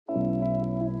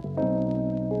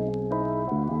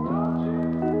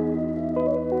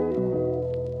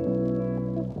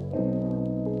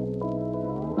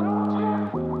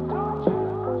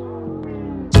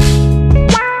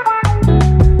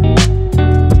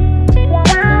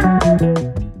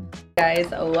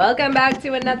guys, welcome back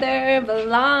to another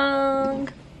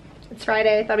vlog. It's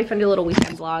Friday. I thought it'd be fun to do a little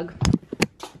weekend vlog.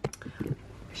 I'll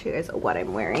show you guys what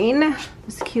I'm wearing.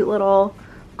 This cute little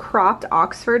cropped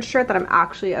Oxford shirt that I'm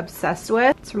actually obsessed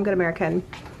with. It's from Good American.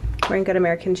 Wearing Good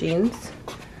American jeans,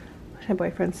 which my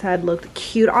boyfriend said looked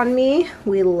cute on me.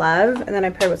 We love. And then I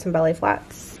paired with some belly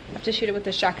flats. I have to shoot it with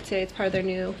this jacket today. It's part of their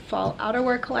new fall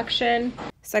outerwear collection.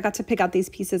 So I got to pick out these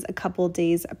pieces a couple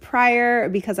days prior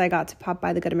because I got to pop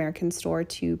by the Good American store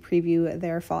to preview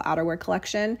their fall outerwear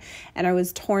collection. And I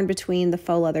was torn between the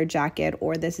faux leather jacket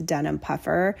or this denim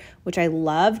puffer, which I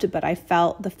loved, but I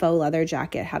felt the faux leather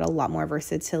jacket had a lot more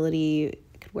versatility.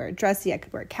 I could wear it dressy, I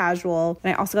could wear it casual.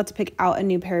 And I also got to pick out a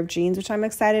new pair of jeans, which I'm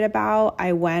excited about.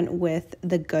 I went with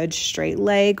the Good straight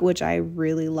leg, which I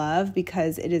really love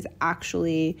because it is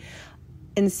actually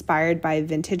inspired by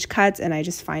vintage cuts, and I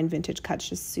just find vintage cuts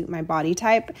just suit my body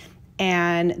type.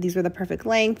 And these were the perfect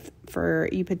length for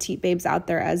you petite babes out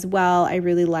there as well. I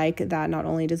really like that not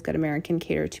only does Good American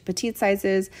cater to petite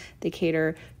sizes, they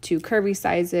cater to curvy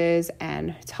sizes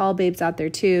and tall babes out there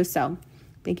too. So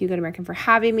thank you, Good American, for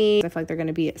having me. I feel like they're going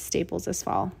to be staples this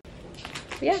fall.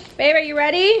 Yeah, babe, are you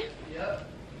ready? Yep.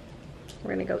 We're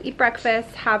gonna go eat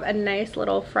breakfast, have a nice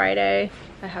little Friday.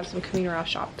 I have some communal raw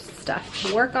shop stuff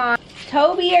to work on.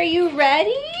 Toby, are you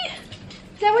ready?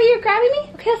 Is that where you're grabbing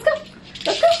me? Okay, let's go.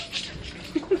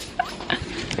 Let's go.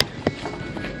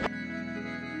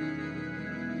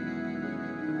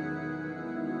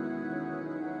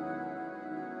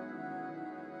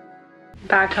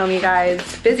 Back home, you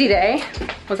guys. Busy day.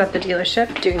 Was at the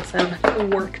dealership doing some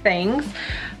work things.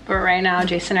 But right now,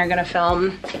 Jason and I are gonna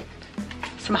film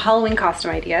some Halloween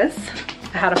costume ideas.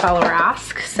 I had a follower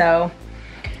ask, so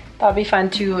that'll be fun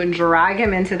to drag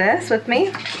him into this with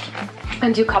me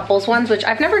and do couples ones, which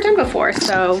I've never done before.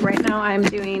 So right now I'm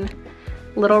doing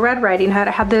Little Red Riding Hood.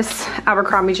 I have this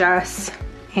Abercrombie dress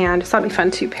and it's thought it'd be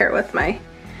fun to pair it with my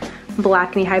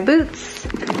black knee-high boots.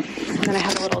 And then I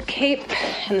have a little cape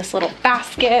and this little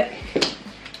basket.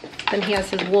 Then he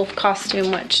has his wolf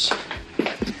costume, which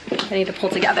I need to pull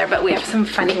together, but we have some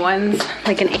funny ones,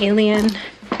 like an alien.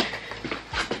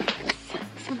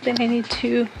 Something I need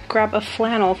to grab a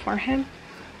flannel for him.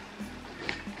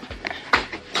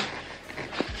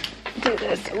 Do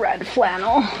this red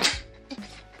flannel. Oops.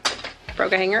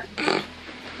 Broke a hanger.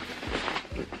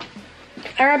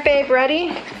 All right, babe, ready?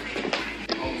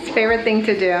 His favorite thing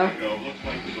to do.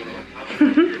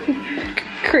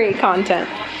 Create content.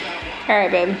 All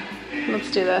right, babe, let's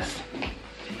do this.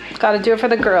 Gotta do it for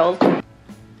the girls.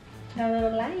 No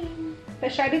little line.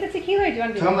 But should I do the tequila or do you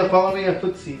want to do Tell them to follow me on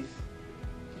Footsies.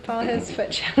 Follow his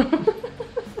foot channel.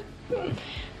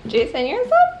 Jason, you're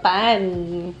so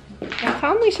fun. I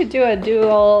found we should do a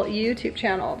dual YouTube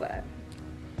channel, but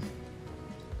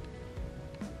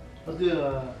I'll do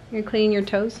a... You're cleaning your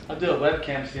toes? I'll do a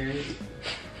webcam series.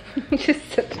 Just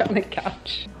sit on the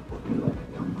couch.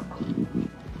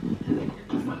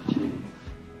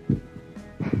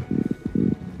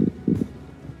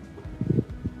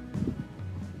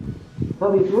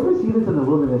 Tell me, if you ever see this in the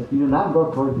wilderness, you do not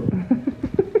go towards it.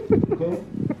 Okay?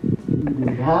 You do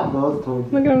not go towards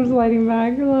it. Look at him sliding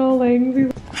back, your little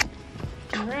legs.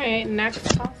 Alright,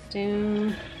 next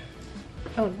costume.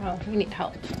 Oh no, we need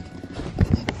help.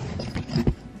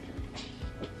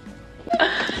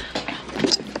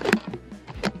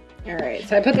 Alright,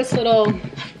 so I put this little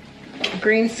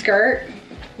green skirt,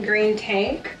 green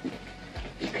tank,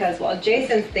 because while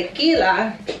Jason's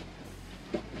tequila,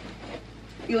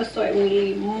 yo soy un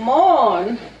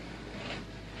limón.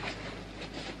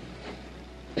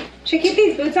 Should I keep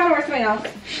these boots on or wear something else?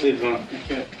 Leave them on.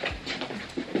 Okay.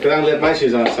 Because I left my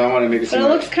shoes on, so I want to make it seem But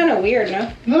it looks kind of weird,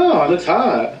 no? No, it looks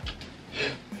hot.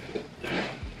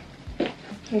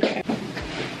 Okay.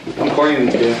 I'm corny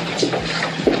this kid.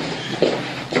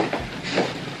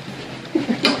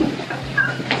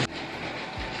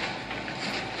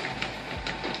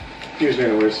 You just made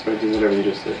it worse by doing whatever you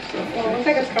just did. So. Well, it looks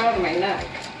like it's coming to my neck.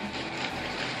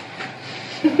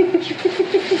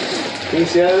 Can you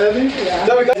see how that is? Yeah.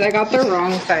 So I got the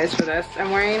wrong size for this.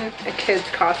 I'm wearing a kid's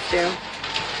costume.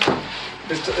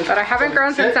 But I haven't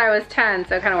grown since I was 10,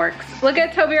 so it kind of works. Look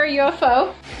at Toby, our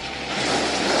UFO.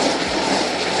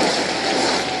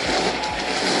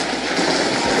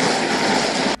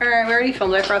 Alright, we already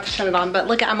filmed it. I forgot to turn it on, but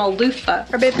look at I'm a loofah.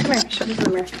 Or babe, come here. Show this in the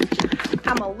mirror.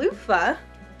 I'm a loofah,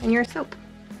 and you're a soap.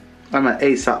 I'm an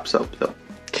Aesop soap, though.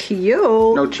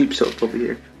 Cute. No cheap soap over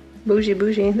here. Bougie,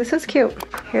 bougie. This is cute.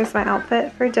 Here's my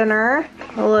outfit for dinner.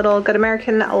 A little Good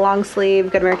American long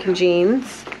sleeve, Good American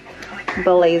jeans,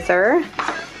 blazer,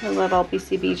 a little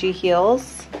BCBG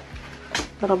heels,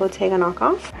 little Bottega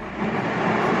knockoff.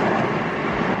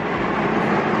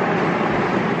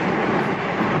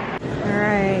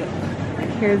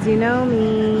 Here's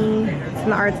Yunomi. It's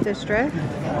in the Arts District.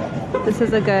 This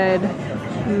is a good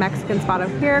Mexican spot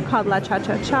up here called La Cha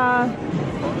Cha Cha.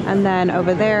 And then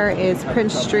over there is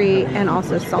Prince Street and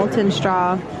also Salt and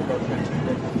Straw.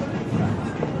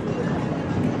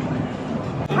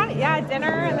 Yeah, dinner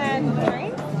and then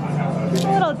drinks.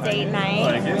 A little date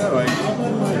night.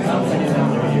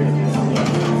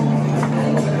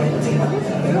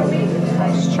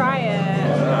 Let's try it.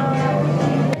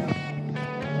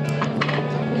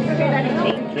 Okay, Daddy,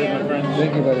 thank you. Cheers, my friend.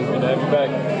 Thank you, buddy. Good to have you back.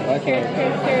 Cheers,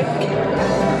 cheers, cheers.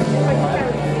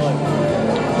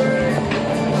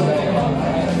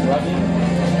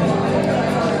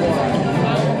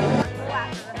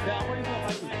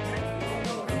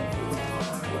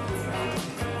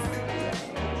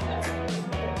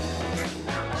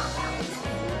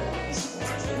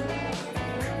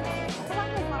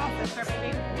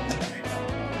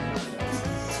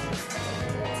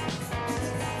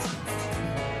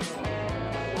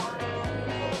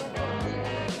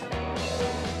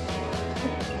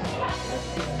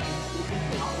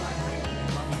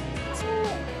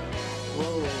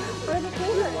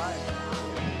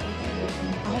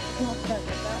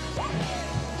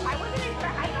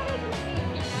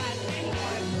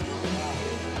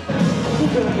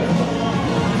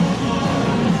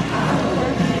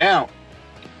 Now.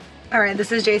 All right,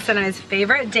 this is Jason and his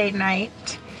favorite date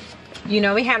night.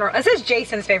 Yunomi Handroll. This is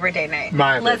Jason's favorite date night.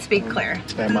 Let's be clear.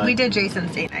 We did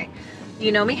Jason's date night.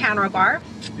 Yunomi Handroll bar.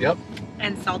 Yep.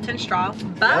 And Salt and Straw,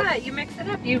 but you mix it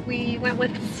up. We went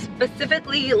with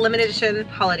specifically limited edition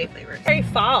holiday flavors. Very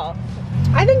fall.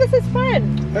 I think this is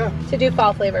fun to do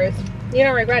fall flavors. You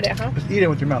don't regret it, huh? Just eat it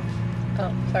with your mouth.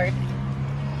 Oh, sorry.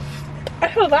 I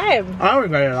have a vibe. I don't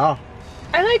regret it at all.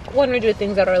 I like when we do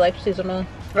things that are like seasonal.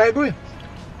 I agree.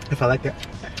 If I like it.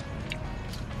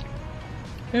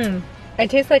 It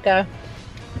tastes like a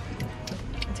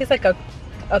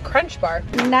crunch bar.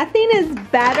 Nothing is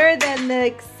better than the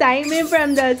excitement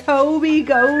from the Toby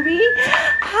Goby.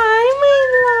 Hi, my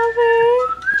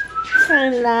lover. I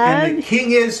love. And the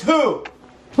king is who?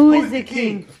 Who is the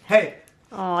king? Hey.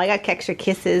 Oh, I got extra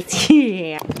kisses.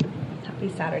 Yeah. Happy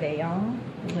Saturday, y'all.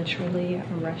 Literally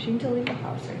rushing to leave the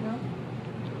house right now.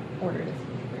 Ordered this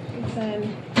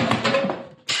Jason.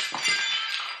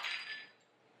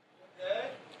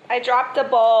 I dropped a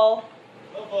bowl.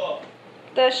 What bowl?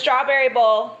 The strawberry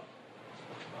bowl.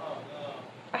 Oh, no.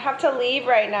 I have to leave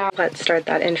right now. Let's start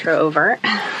that intro over.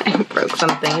 I broke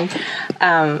something.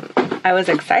 I was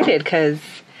excited because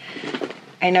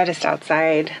I noticed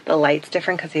outside the light's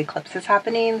different because the eclipse is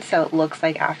happening. So it looks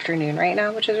like afternoon right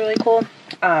now, which is really cool.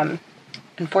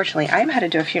 Unfortunately, I'm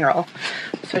headed to a funeral.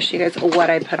 So I'll show you guys what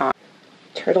I put on.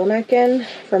 Turtleneck in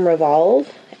from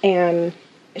Revolve. And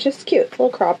it's just cute. It's a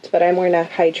little cropped, but I'm wearing a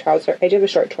high trouser. I do have a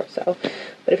short torso.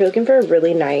 But if you're looking for a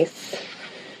really nice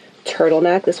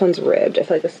turtleneck, this one's ribbed. I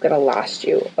feel like this is going to last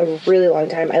you a really long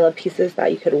time. I love pieces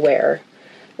that you could wear,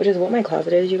 which is what my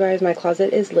closet is, you guys. My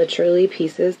closet is literally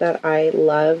pieces that I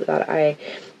love, that I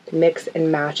mix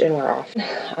and match and wear off.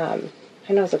 I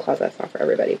know it's a closet that's not for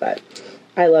everybody, but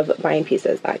I love buying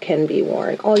pieces that can be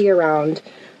worn all year round,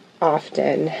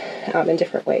 often, in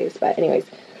different ways. But anyways,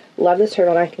 love this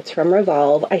turtleneck. It's from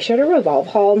Revolve. I shared a Revolve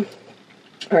haul,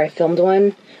 or I filmed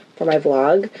one for my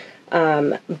vlog,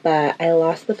 but I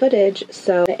lost the footage,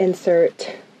 so I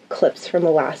insert clips from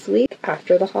last week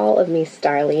after the haul of me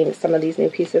styling some of these new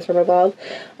pieces from Revolve.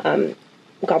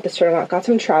 Got this turtleneck, got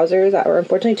some trousers that were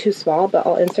unfortunately too small, but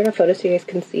I'll insert a photo so you guys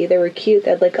can see. They were cute. They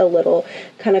had like a little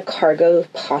kind of cargo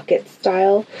pocket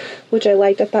style, which I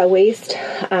liked at that waist.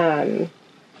 And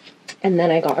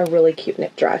then I got a really cute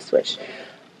knit dress, which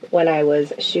when I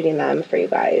was shooting them for you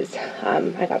guys,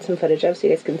 I got some footage of so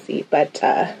you guys can see. But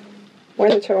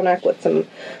wearing the turtleneck with some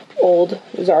old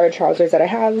Zara trousers that I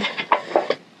have.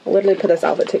 I literally put this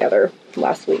outfit together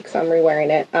last week, so I'm re-wearing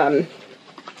it.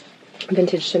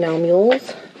 Vintage Chanel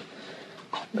mules.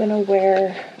 I'm gonna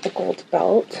wear a gold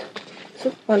belt. This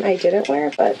is one I didn't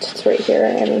wear, but it's right here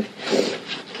and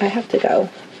I have to go.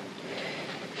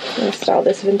 I'm gonna style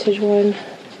this vintage one.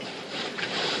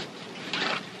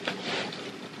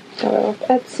 Got it off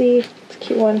Etsy. It's a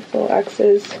cute one, little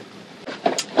X's.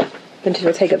 Vintage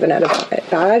will take up an out of it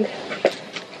bag.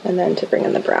 And then to bring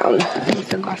in the brown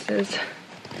sunglasses.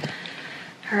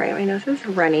 Alright, my nose is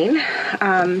running.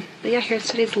 But yeah, here's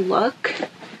today's look.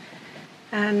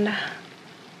 And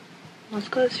let's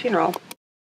go to this funeral.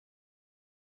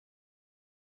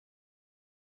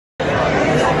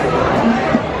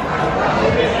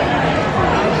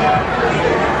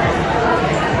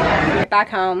 Back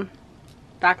home.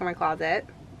 Back in my closet.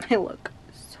 I look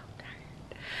so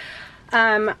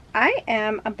I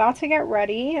am about to get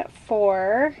ready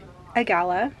for a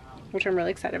gala, which I'm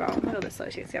really excited about. Oh, this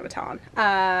is so have a towel on.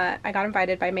 I got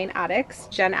invited by Main Addicts.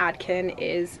 Jen Adkin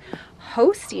is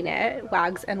hosting it,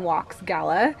 Wags and Walks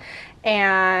Gala,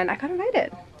 and I got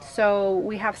invited. So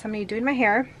we have somebody doing my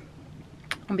hair.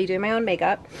 I'll be doing my own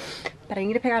makeup, but I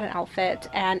need to pick out an outfit.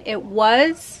 And it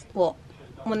was, well,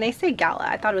 when they say gala,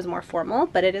 I thought it was more formal,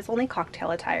 but it is only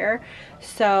cocktail attire.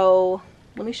 So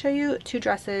let me show you two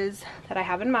dresses that I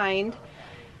have in mind.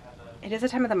 It is a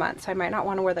time of the month, so I might not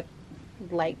want to wear the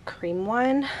light cream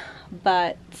one,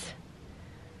 but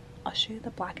I'll show you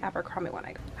the black Abercrombie one.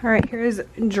 All right, here's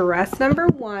dress number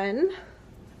 1,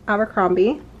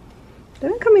 Abercrombie. They've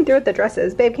been coming through with the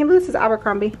dresses. Babe, can you believe this is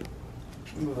Abercrombie?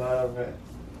 Love it.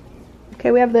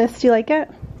 Okay, we have this. Do you like it?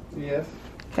 Yes.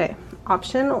 Okay,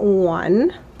 option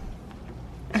 1.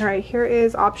 All right, here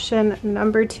is option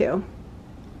number 2.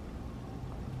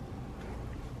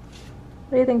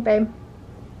 What do you think, babe?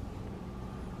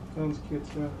 Sounds cute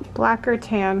too. Black or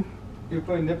tan? You're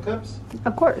putting nip clips?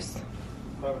 Of course.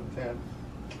 Probably tan.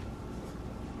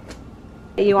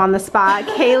 You on the spot.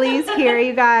 Kaylee's here,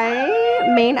 you guys.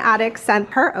 Main Addict sent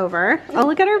her over. Oh,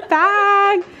 look at her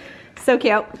bag. So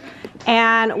cute.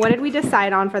 And what did we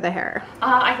decide on for the hair?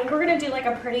 I think we're gonna do like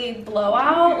a pretty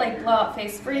blowout, like blowout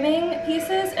face framing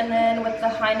pieces, and then with the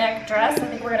high neck dress, I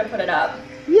think we're gonna put it up.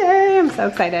 Yay, I'm so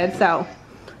excited. So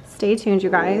stay tuned, you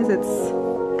guys. It's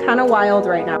kind of wild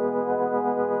right now.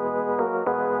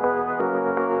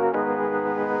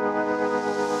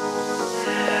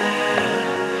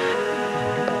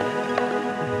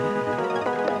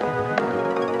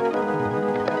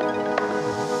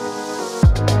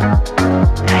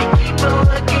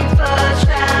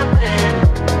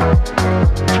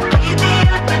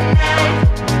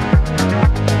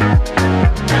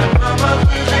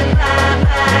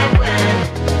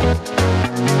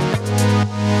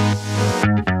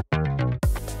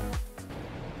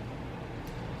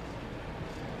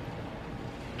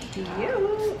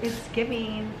 It's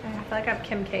giving. I feel like I'm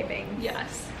Kim K bangs.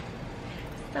 Yes.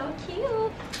 So cute.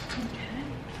 Okay.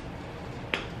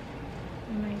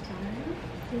 Am I done?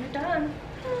 You're done.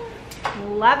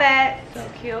 Love it. So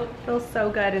cute. Feels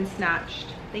so good and snatched.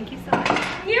 Thank you so much.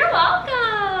 You're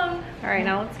welcome. All right,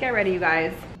 now let's get ready, you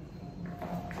guys.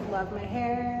 Love my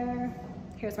hair.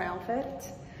 Here's my outfit.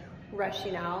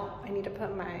 Rushing out. I need to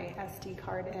put my SD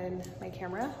card in my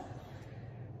camera.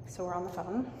 So we're on the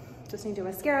phone. Just need to do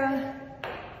mascara.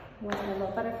 Wearing a little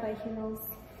butterfly heels.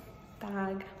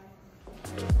 Bag.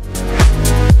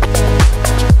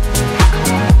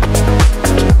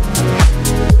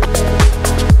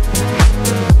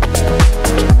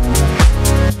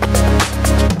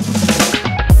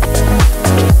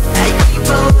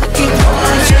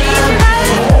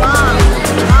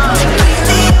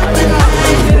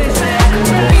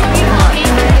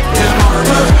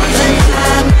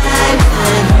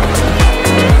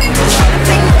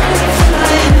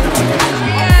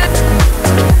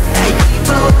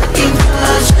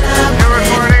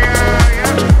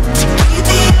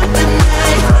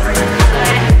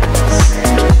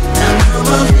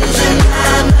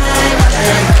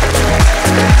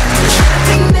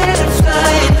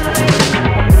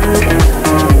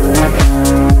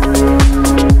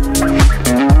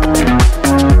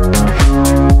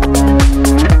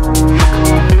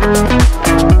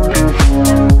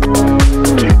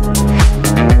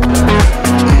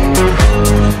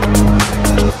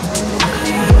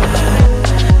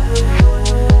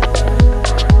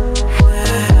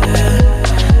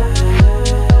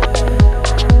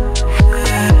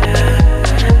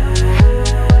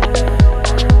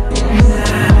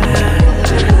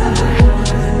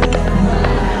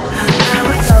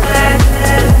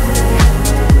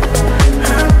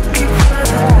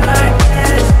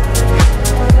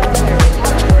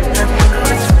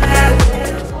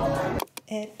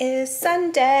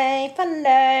 Sunday, fun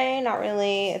day. Not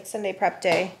really, it's Sunday prep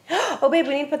day. Oh babe,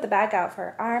 we need to put the bag out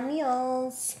for our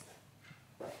meals.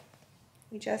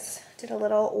 We just did a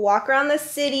little walk around the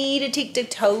city to take the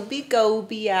Toby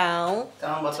Goby out.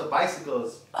 Tell them about the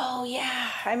bicycles. Oh yeah,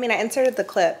 I mean I inserted the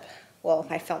clip. Well,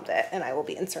 I filmed it and I will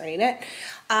be inserting it.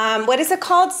 What is it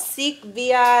called? Seek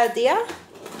Via Dia?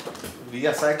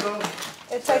 Via Cycle?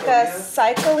 It's like a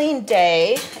cycling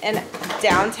day in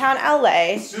downtown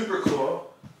LA. Super cool.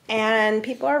 And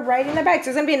people are riding their bikes.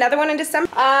 There's gonna be another one in December.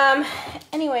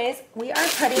 Anyways, we are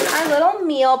putting our little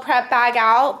meal prep bag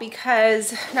out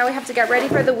because now we have to get ready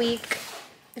for the week.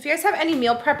 If you guys have any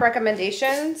meal prep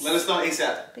recommendations, Let us know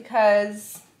ASAP.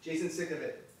 because Jason's sick of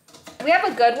it. We have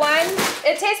a good one.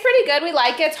 It tastes pretty good. We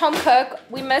like it. It's home cooked.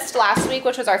 We missed last week,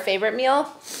 which was our favorite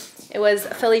meal. It was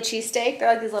Philly cheesesteak.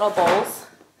 They're like these little bowls.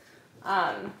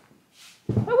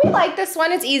 But we like this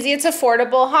one. It's easy. It's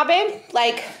affordable, huh, babe?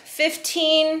 Like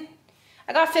 15.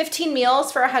 I got 15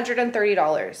 meals for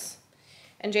 $130.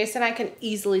 And Jason and I can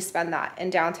easily spend that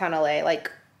in downtown LA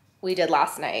like we did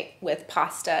last night with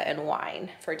pasta and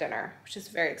wine for dinner, which is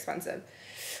very expensive.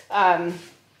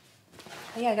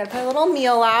 Yeah, I gotta put a little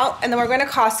meal out, and then we're going to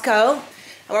Costco, and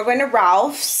we're going to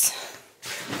Ralph's.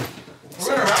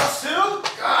 We're going to Ralph's too?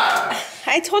 God.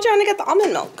 I told you I want to get the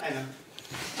almond milk. I know.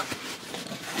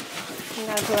 I'm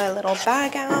gonna put a little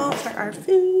bag out for our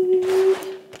food.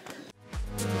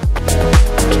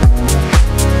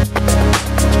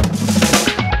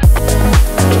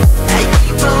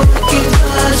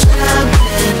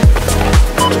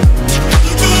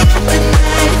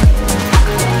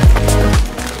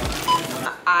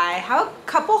 I have a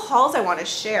couple hauls I want to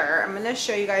share. I'm going to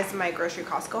show you guys my grocery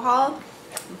Costco haul,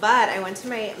 but I went to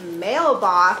my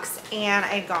mailbox and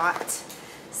I got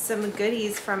some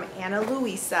goodies from Ana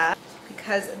Luisa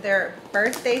because their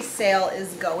birthday sale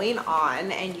is going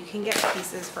on and you can get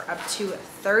pieces for up to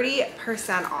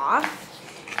 30% off.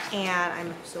 And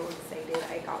I'm so excited.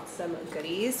 I got some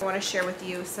goodies. I want to share with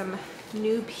you some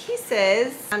new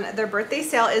pieces. And their birthday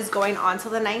sale is going on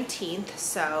till the 19th,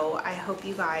 so I hope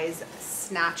you guys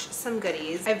snatch some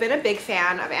goodies. I've been a big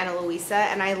fan of Ana Luisa,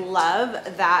 and I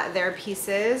love that their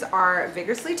pieces are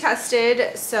vigorously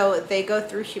tested. So they go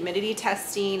through humidity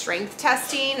testing, strength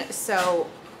testing, so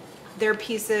their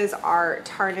pieces are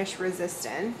tarnish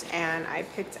resistant. And I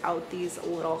picked out these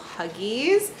little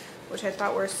Huggies, which I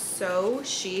thought were so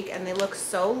chic, and they look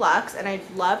so luxe. And I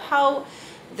love how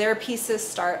their pieces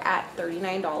start at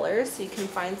 $39, so you can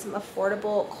find some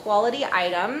affordable quality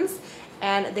items.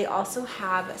 And they also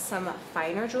have some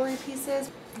finer jewelry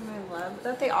pieces. And I love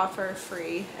that they offer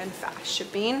free and fast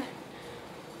shipping.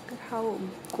 Look at how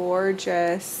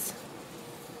gorgeous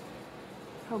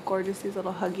these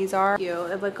little Huggies are. They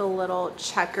have like a little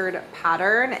checkered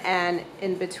pattern, and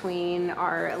in between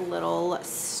are a little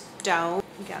stone.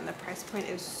 Again, the price point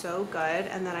is so good.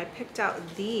 And then I picked out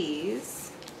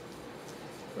these,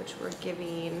 which were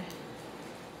giving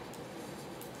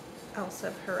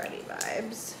Elsa Peretti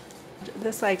vibes.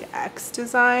 This like X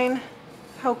design,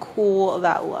 how cool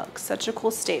that looks. Such a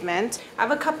cool statement. I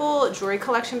have a couple jewelry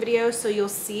collection videos, so you'll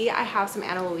see I have some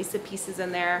Ana Luisa pieces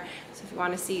in there. So if you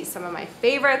want to see some of my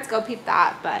favorites, go peep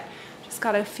that. But just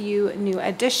got a few new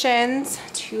additions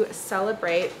to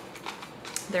celebrate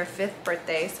their 5th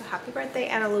birthday. So happy birthday,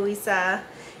 Ana Luisa.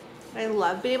 I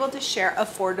love being able to share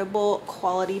affordable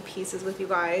quality pieces with you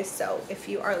guys. So if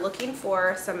you are looking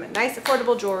for some nice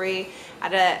affordable jewelry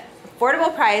at an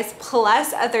affordable price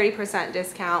plus a 30%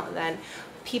 discount, then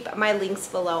peep my links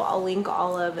below. I'll link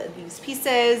all of these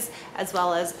pieces as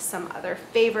well as some other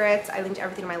favorites. I linked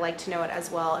everything in my like to know it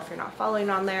as well if you're not following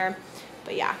on there.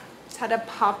 But yeah, just had to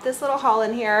pop this little haul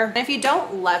in here. And if you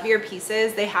don't love your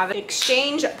pieces, they have an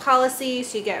exchange policy,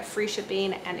 so you get free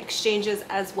shipping and exchanges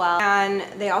as well. And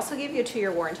they also give you a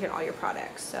 2-year warranty on all your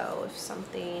products. So if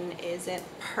something isn't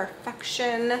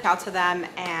perfection, reach out to them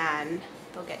and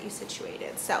they'll get you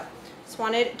situated. So just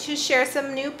wanted to share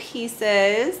some new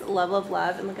pieces. Love,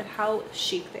 and look at how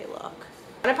chic they look.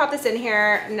 I'm gonna pop this in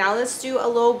here. Now let's do a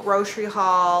little grocery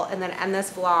haul and then end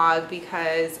this vlog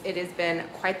because it has been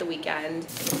quite the weekend.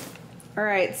 All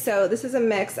right, so this is a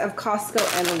mix of Costco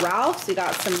and Ralph's. We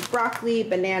got some broccoli,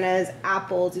 bananas,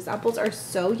 apples. These apples are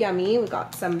so yummy. We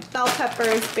got some bell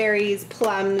peppers, berries,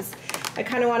 plums. I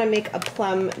kind of want to make a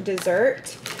plum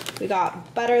dessert. We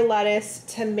got butter lettuce,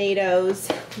 tomatoes.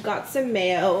 We got some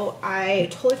mayo. I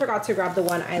totally forgot to grab the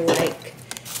one I like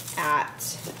at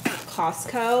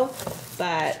Costco,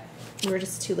 but we were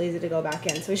just too lazy to go back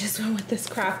in. So we just went with this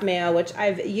Kraft mayo, which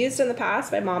I've used in the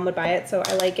past. My mom would buy it, so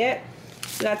I like it.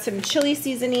 We got some chili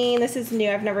seasoning. This is new.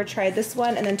 I've never tried this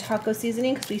one. And then taco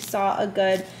seasoning because we saw a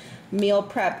good meal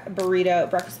prep burrito,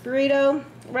 breakfast burrito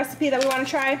recipe that we want to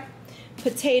try.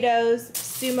 Potatoes,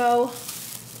 sumo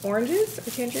oranges or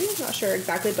tangerines, not sure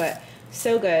exactly, but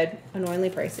so good. Annoyingly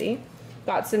pricey.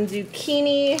 Got some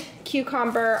zucchini,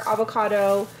 cucumber,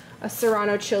 avocado, a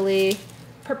serrano chili,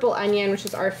 purple onion, which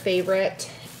is our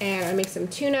favorite, and I make some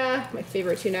tuna, my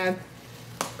favorite tuna.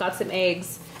 Got some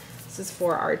eggs. This is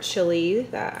for our chili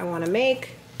that I want to make.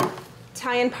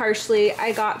 Italian parsley.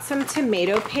 I got some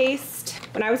tomato paste.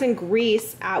 When I was in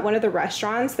Greece at one of the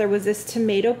restaurants, there was this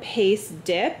tomato paste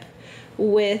dip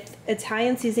with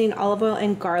Italian seasoning, olive oil,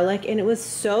 and garlic, and it was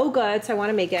so good, so I want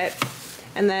to make it.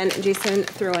 And then Jason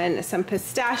threw in some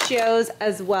pistachios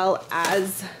as well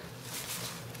as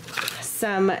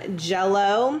some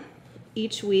Jell-O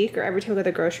each week or every time we go to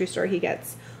the grocery store, he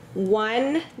gets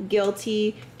one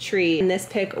guilty treat. And this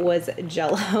pick was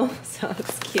Jell-O, so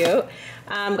it's cute.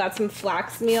 Got some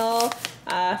flax meal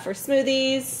for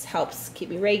smoothies, helps keep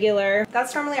me regular.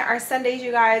 That's normally our Sundays,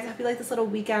 you guys. I hope you like this little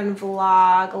weekend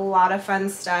vlog. A lot of fun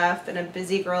stuff and a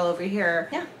busy girl over here.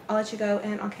 Yeah, I'll let you go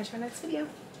and I'll catch you in my next video.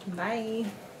 Bye.